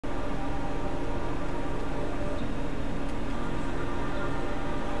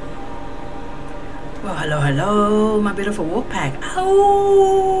Hello, my beautiful WolfPack. Oh,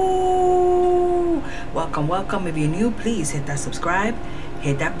 welcome. If you're new, please hit that subscribe,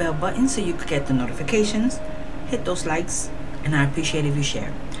 hit that bell button so you can get the notifications, hit those likes, and I appreciate if you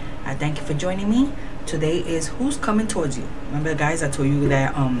share. I thank you for joining me. Today is Who's Coming Towards You. Remember, guys, I told you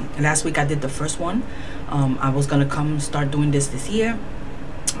that last week I did the first one. I was gonna start doing this year.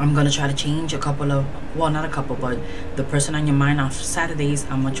 I'm gonna try to change a couple of, well, not a couple, but the person on your mind on Saturdays,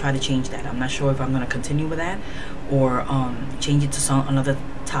 I'm gonna try to change that. I'm not sure if I'm gonna continue with that or change it to another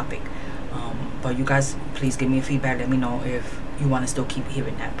topic. But you guys, please give me a feedback. Let me know if you want to still keep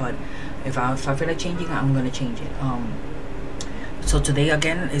hearing that. But if I feel like changing it, I'm gonna change it. So today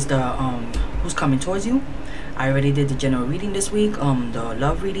again is the Who's Coming Towards You. I already did the general reading this week, the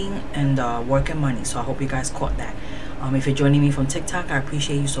love reading and the work and money. So I hope you guys caught that. If you're joining me from TikTok, I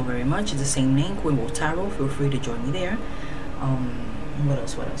appreciate you so very much. It's the same name, Queen Wolf Tarot. Feel free to join me there. What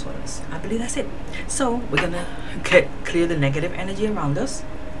else? I believe that's it. So we're gonna clear the negative energy around us.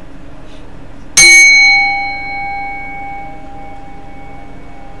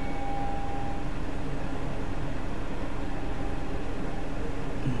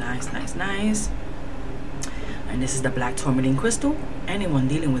 Nice. And this is the black tourmaline crystal. Anyone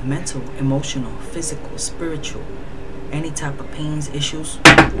dealing with mental, emotional, physical, spiritual, any type of pains, issues,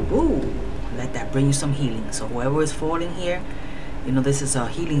 ooh, let that bring you some healing. So whoever is falling here, you know, this is a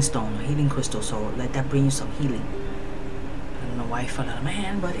healing stone, a healing crystal, so let that bring you some healing. I don't know why it fell out of my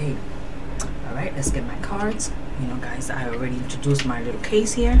hand, but hey. All right, let's get my cards. You know, guys, I already introduced my little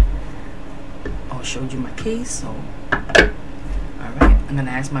case here. I showed you my case. So all right, I'm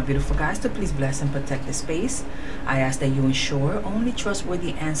gonna ask my beautiful guys to please bless and protect the space. I ask that you ensure only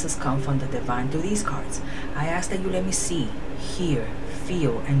trustworthy answers come from the divine through these cards. I ask that you let me see, hear,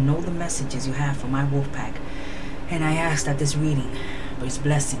 feel, and know the messages you have for my wolf pack. And I ask that this reading brings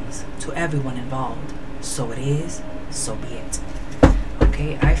blessings to everyone involved. So it is, so be it.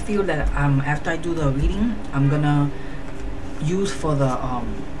 Okay, I feel that after I do the reading, I'm gonna use for the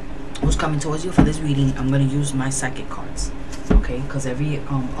Who's Coming Towards You, for this reading, I'm gonna use my psychic cards. Okay, because every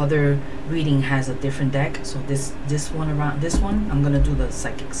other reading has a different deck. So this one, I'm gonna do the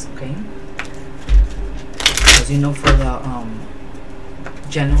psychics. Okay, because you know, for the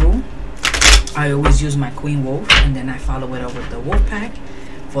general, I always use my Queen Wolf, and then I follow it up with the Wolf Pack.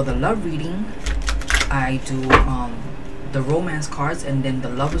 For the love reading, I do the romance cards and then the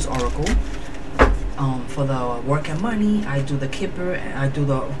Lover's Oracle. For the work and money, I do the Kipper. I do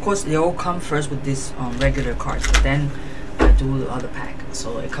the, of course, they all come first with this regular cards, but then I do the other pack.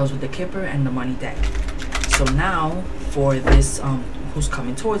 So it comes with the Kipper and the money deck. So now for this Who's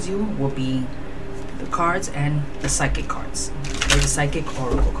Coming Towards You will be the cards and the psychic cards. Okay, the psychic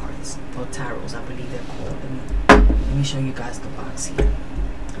oracle cards, or tarots, I believe they're called. Let me show you guys the box here.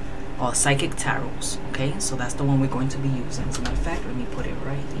 Or psychic tarots. Okay, so that's the one we're going to be using. As a matter of fact, let me put it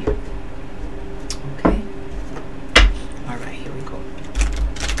right here. Okay, all right, here we go.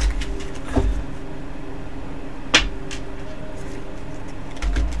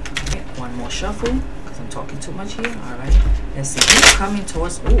 One more shuffle because I'm talking too much here. All right, let's see who's coming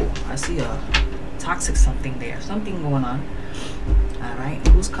towards. Oh, I see a toxic something there, something going on. All right,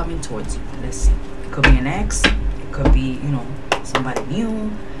 who's coming towards you? Let's see. It could be an ex, it could be, you know, somebody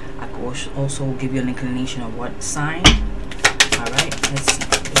new. I could also give you an inclination of what sign. All right, let's see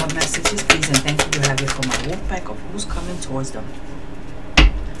what messages, please and thank you have here for my wolf pack of who's coming towards them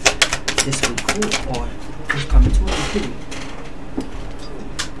this week. Who or who's coming towards you?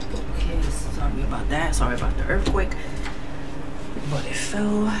 Sorry about that. Sorry about the earthquake, but it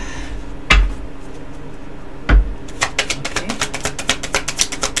fell. Okay.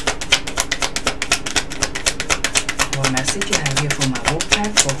 What message you have here for my wolf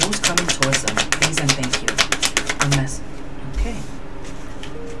pack for who's coming towards them? Please and thank you. A message. Okay.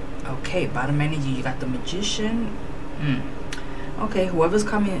 Okay. Bottom energy. You got the Magician. Okay. Whoever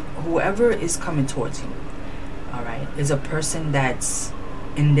is coming towards you. All right. Is a person that's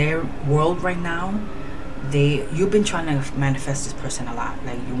in their world right now. You've been trying to manifest this person a lot,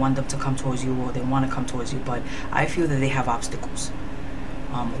 like you want them to come towards you or they want to come towards you, but I feel that they have obstacles.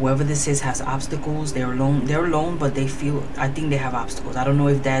 Whoever this is has obstacles. They're alone, but I think they have obstacles. I don't know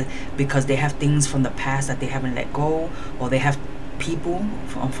if that because they have things from the past that they haven't let go, or they have people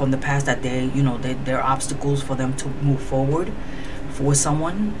from the past that they're obstacles for them to move forward with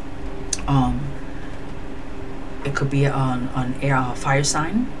someone. It could be an air fire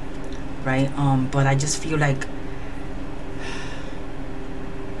sign, right? But I just feel like,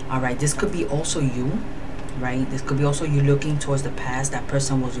 all right, this could be also you, right? This could be also you looking towards the past. That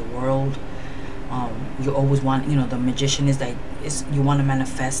person was your world. You always want, you know, the magician is like, you want to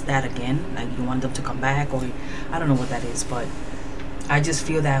manifest that again, like you want them to come back, or I don't know what that is, but I just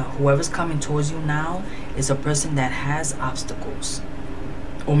feel that whoever's coming towards you now is a person that has obstacles,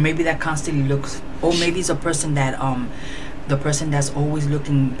 or maybe that constantly looks, or maybe it's a person that the person that's always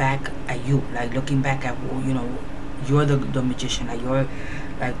looking back at you, like looking back at, you know, you're the magician, like you're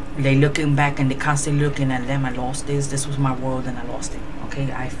like they looking back and they constantly looking at them. I lost this was my world and I lost it.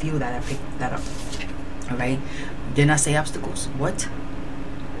 Okay, I feel that, I picked that up. All right, didn't I say obstacles? What?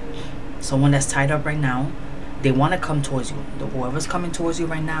 Someone that's tied up right now, they want to come towards you. Whoever's coming towards you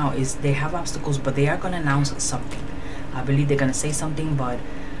right now is, they have obstacles, but they are going to announce something. I believe they're going to say something, but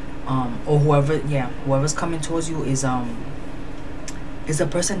or whoever's coming towards you is a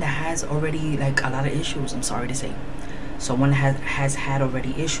person that has already like a lot of issues. I'm sorry to say, someone has had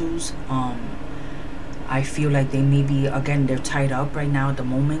already issues. I feel like they may be, again, they're tied up right now at the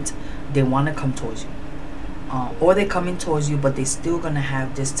moment. They want to come towards you, or they're coming towards you, but they're still gonna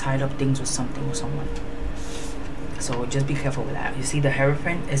have this tied up things with something or someone. So just be careful with that. You see, the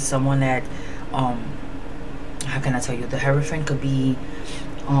Hierophant is someone that how can I tell you, the Hierophant could be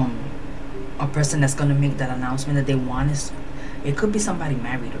a person that's gonna make that announcement that they want. Is, it could be somebody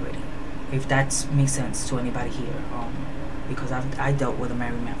married already, if that makes sense to anybody here, because I dealt with a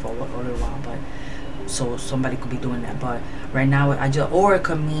married man for a little while, but so somebody could be doing that. But right now, or it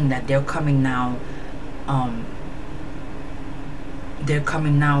could mean that they're coming now,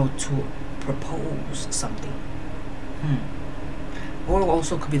 to propose something. Or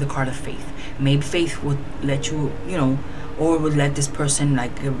also could be the card of faith. Maybe faith would let you, you know, or would let this person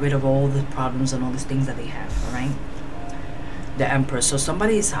like get rid of all the problems and all these things that they have. All right, the Emperor. So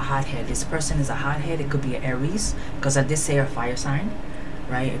somebody is a hothead. This person is a hothead. It could be an Aries, because I did say a fire sign,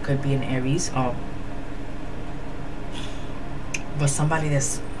 right? It could be an Aries, but somebody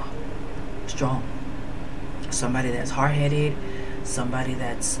that's strong, somebody that's hard-headed, somebody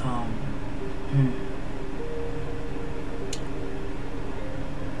that's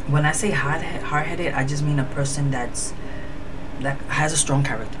when I say hard-headed, I just mean a person that has a strong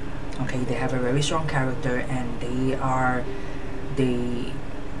character. Okay, they have a very strong character, and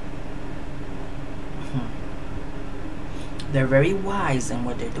they're very wise in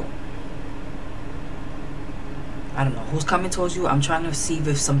what they're doing. I don't know who's coming towards you. I'm trying to see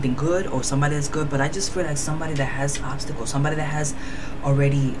if something good or somebody that's good, but I just feel like somebody that has obstacles, somebody that has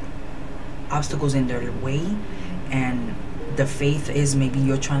already obstacles in their way, and the faith is, maybe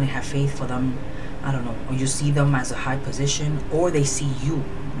you're trying to have faith for them. I don't know, or you see them as a high position, or they see you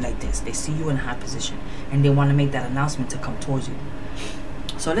like this. They see you in a high position, and they want to make that announcement to come towards you.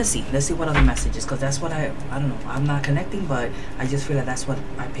 So let's see what other messages, because that's what I don't know. I'm not connecting, but I just feel like that's what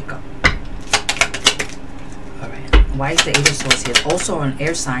I pick up. All right. Why is the Eight of Swords here? Also an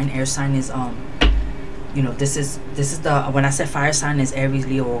air sign. Air sign is you know, this is the, when I said fire sign is Aries,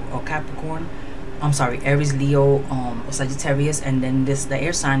 Leo, or Capricorn. I'm sorry, Aries, Leo, or Sagittarius, and then the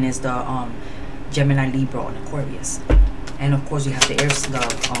air sign is the Gemini, Libra, and Aquarius. And of course you have the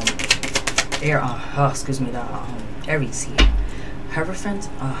Aries here. Hierophant,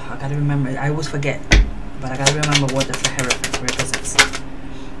 I gotta remember, I always forget, but I gotta remember what the Hierophant represents.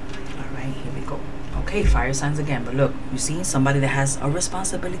 Alright, here we go. Okay, fire signs again, but look, you see somebody that has a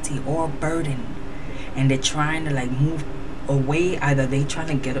responsibility or a burden, and they're trying to like move away. Either they trying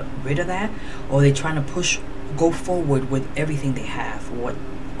to get rid of that, or they trying to go forward with everything they have.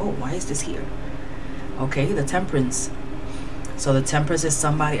 Why is this here? Okay, the Temperance. So the Temperance is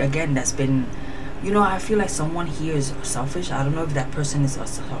somebody, again, that's been, you know, I feel like someone here is selfish. I don't know if that person is a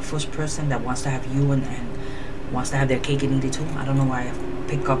selfish person that wants to have you and wants to have their cake and eat it too. I don't know why I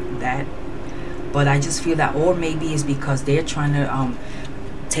pick up that, but I just feel that, or maybe it's because they're trying to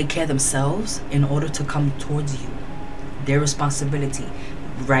take care of themselves in order to come towards you. Their responsibility,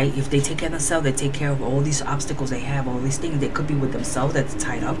 right? If they take care of themselves, they take care of all these obstacles they have, all these things. They could be with themselves that's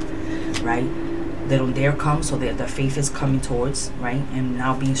tied up, right? They don't dare come, so the faith is coming towards, right? And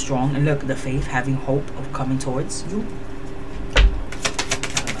now being strong, and look, the faith, having hope of coming towards you. I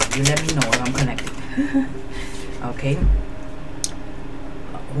don't know. You let me know if I'm connecting. Okay.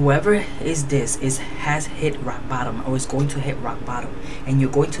 Whoever is this has hit rock bottom, or is going to hit rock bottom, and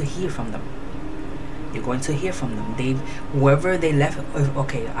you're going to hear from them. You're going to hear from them. Whoever they left.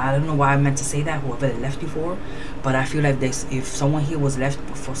 Okay, I don't know why I meant to say that. Whoever they left before, but I feel like if someone here was left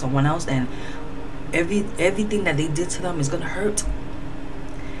for someone else, and everything that they did to them is gonna hurt.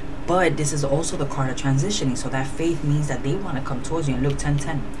 But this is also the card of transitioning. So that faith means that they want to come towards you. And look,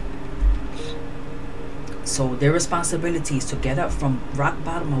 10-10. So their responsibility is to get up from rock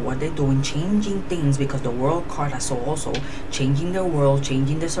bottom of what they're doing, changing things, because the world card I saw also changing their world,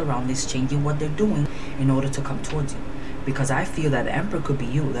 changing their surroundings, changing what they're doing in order to come towards you. Because I feel that the Emperor could be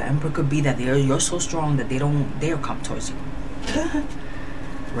you. The Emperor could be that you're so strong that they don't dare come towards you.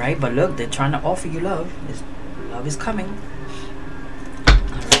 Right? But look, they're trying to offer you love. Love is coming.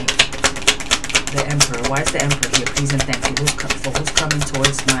 Alright. The Emperor. Why is the Emperor here? Please and thank you. Who's coming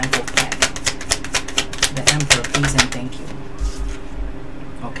towards my WolfPack? The Emperor, please and thank you.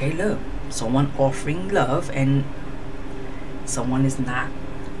 Okay, look. Someone offering love, and someone is not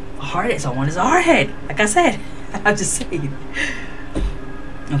hard-headed. Someone is a hard-head. Like I said. I'm just saying.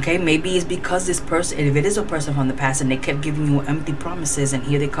 Okay, maybe it's because this person, if it is a person from the past and they kept giving you empty promises, and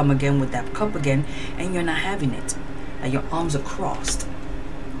here they come again with that cup again, and you're not having it. Like your arms are crossed.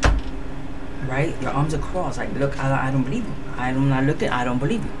 Right? Your arms are crossed. Like, look, I don't believe you. I'm not looking, I don't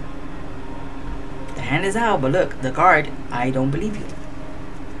believe you. The hand is out, but look, the card, I don't believe you.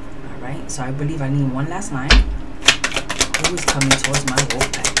 Alright, so I believe I need one last line. Who is coming towards my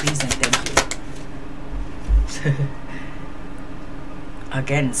WolfPack? Please and thank you.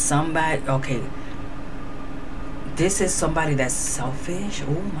 Again, somebody, okay, this is somebody that's selfish.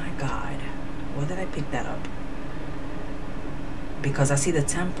 Oh my God, where did I pick that up? Because I see the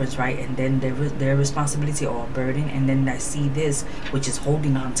Temperance, right, and then their responsibility or burden, and then I see this, which is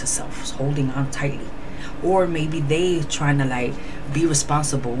holding on to self, holding on tightly. Or maybe they trying to like be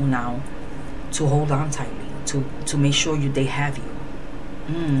responsible now to hold on tightly, to make sure they have you.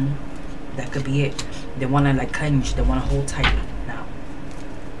 That could be it. They want to like clench, they want to hold tightly now.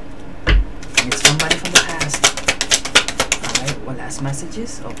 And it's somebody from the past. Alright, well, last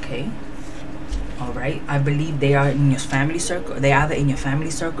messages. Okay. Alright, I believe they are in your family circle. They either in your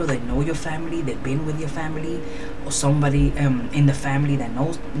family circle, they know your family, they've been with your family, or somebody in the family that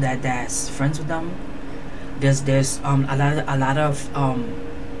knows that's friends with them. There's a lot of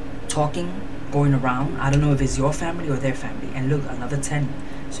talking going around. I don't know if it's your family or their family. And look, another 10.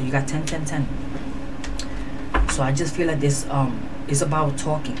 So you got 10, 10, 10. So I just feel like this is about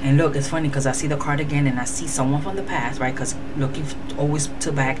talking. And look, it's funny because I see the card again and I see someone from the past, right? Because looking always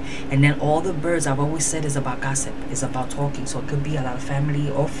to back. And then all the birds I've always said is about gossip. It's about talking. So it could be a lot of family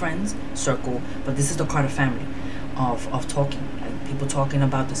or friends circle. But this is the card of family, of talking. Like people talking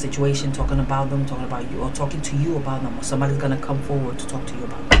about the situation, talking about them, talking about you, or talking to you about them. Or somebody's going to come forward to talk to you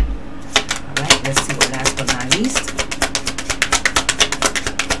about them. Alright, let's see what last but not least.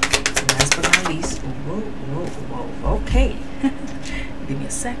 Whoa, okay. Give me a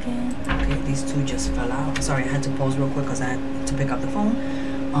second. Okay, these two just fell out. Sorry, I had to pause real quick because I had to pick up the phone.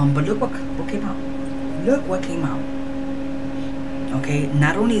 But look what came out. Look what came out. Okay,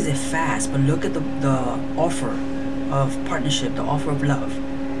 not only is it fast, but look at the offer of partnership, the offer of love.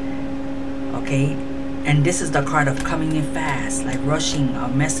 Okay, and this is the card of coming in fast, like rushing, a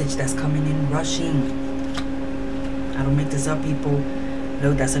message that's coming in rushing. I don't make this up, people.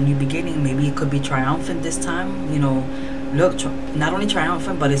 Look, that's a new beginning. Maybe it could be triumphant this time. You know, look, not only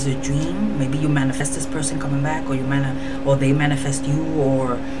triumphant, but it's a dream. Maybe you manifest this person coming back, or or they manifest you,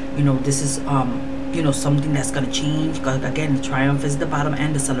 or you know, this is you know, something that's gonna change. Because again, the triumph is the bottom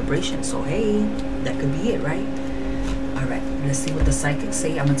and the celebration. So hey, that could be it, right? All right, let's see what the psychics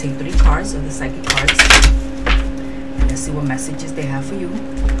say. I'm gonna take 3 cards of the psychic cards, and let's see what messages they have for you.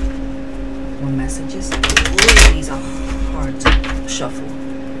 What messages? Ooh, these are hard to shuffle.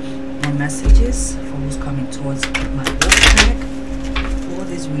 More messages for who's coming towards my WolfPack for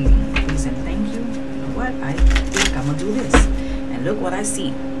this reading. Please and thank you. You know what? I think I'm gonna do this. And look what I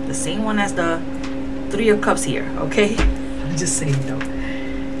see. The same one as the 3 of Cups here. Okay? I'm just saying though.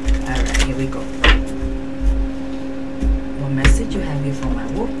 Alright, here we go. What message you have here for my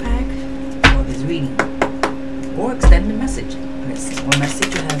WolfPack for this reading? Or extend the message. Let's see. What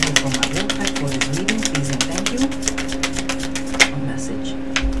message you have here for my WolfPack for this reading? Please and thank you. Message.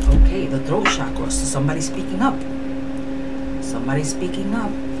 Okay, the throat chakra. So somebody's speaking up. Somebody's speaking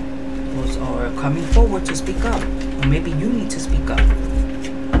up, or coming forward to speak up, or maybe you need to speak up.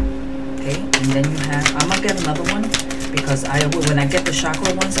 Okay, and then you have. I'm gonna get another one because when I get the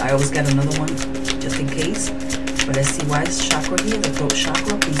chakra ones, I always get another one just in case. But let's see why is chakra here. The throat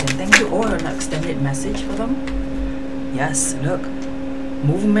chakra. Please and thank you, or an extended message for them. Yes, look,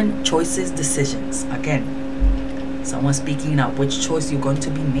 movement, choices, decisions. Again. Someone speaking up, which choice you're going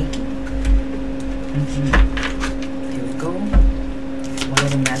to be making. Here we go. What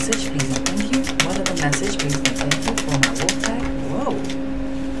other message, please and thank you. What other message, please and thank you for my WolfPack. Whoa.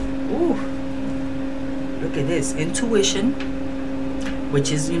 Ooh. Look at this. Intuition, which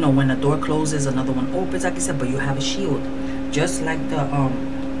is, you know, when a door closes, another one opens, like I said, but you have a shield. Just like the, hold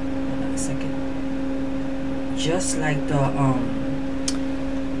on a second. just like the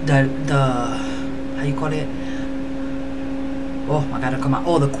how you call it? Oh, I gotta come out.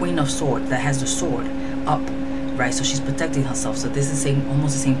 Oh, the Queen of Swords that has the sword up, right? So she's protecting herself. So this is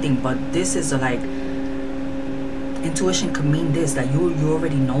almost the same thing, but this is like intuition could mean this, that you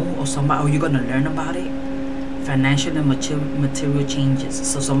already know, or somebody, or you're gonna learn about it. Financial and material changes.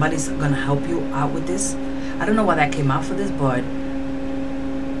 So somebody's gonna help you out with this. I don't know why that came out for this, but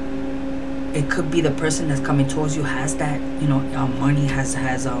it could be the person that's coming towards you has that, you know, money, has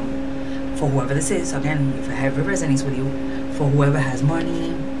for whoever this is. Again, if it resonates with you, for whoever has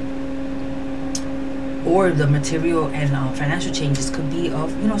money, or the material and financial changes could be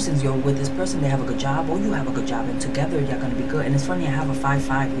of, you know, since you're with this person, they have a good job, or you have a good job, and together you're gonna be good. And it's funny, I have a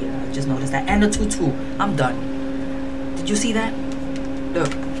 5-5 here. I just noticed that, and a 2-2. I'm done. Did you see that?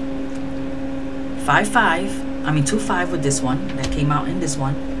 Look, 5-5. I mean 2-5 with this one that came out in this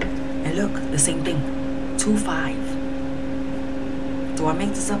one, and look, the same thing, 2-5. Do I make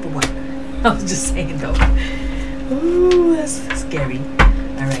this up or what? I was just saying though. Ooh, that's scary.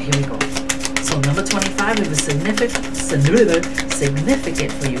 All right, here we go. So number 25, if it's significant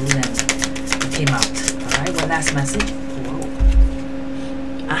for you, then it came out. All right, one last message. Whoa.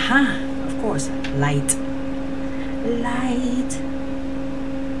 Aha, of course, light. Light.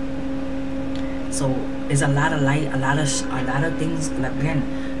 So there's a lot of light, a lot of things. Like, again,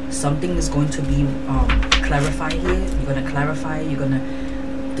 something is going to be clarified here. You're gonna clarify.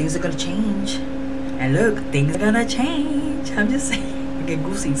 Things are gonna change. And look, things are gonna change. I'm just saying. Okay,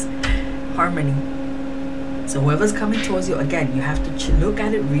 goosies. Harmony. So whoever's coming towards you, again, you have to look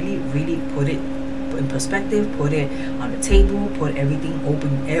at it, really put it in perspective, put it on the table, put everything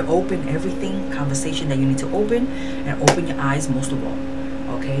open everything, conversation that you need to open, and open your eyes most of all.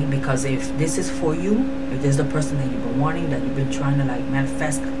 Okay, because if this is for you, if there's the person that you've been wanting, that you've been trying to like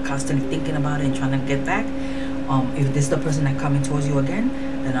manifest, constantly thinking about it and trying to get back, if this is the person that coming towards you again,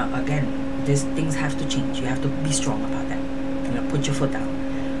 then again, these things have to change. You have to be strong about that. You know, put your foot down.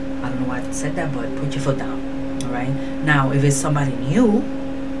 I don't know why I said that, but put your foot down. All right. Now, if it's somebody new,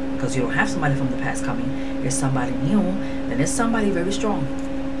 because you don't have somebody from the past coming, it's somebody new, then it's somebody very strong.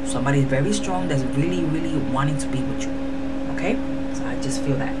 Somebody very strong that's really wanting to be with you. Okay. So I just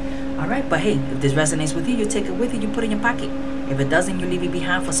feel that. All right. But hey, if this resonates with you, you take it with you. You put it in your pocket. If it doesn't, you leave it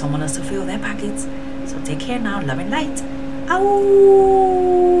behind for someone else to fill their pockets. So take care now. Love and light.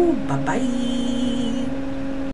 Ow. Bye bye.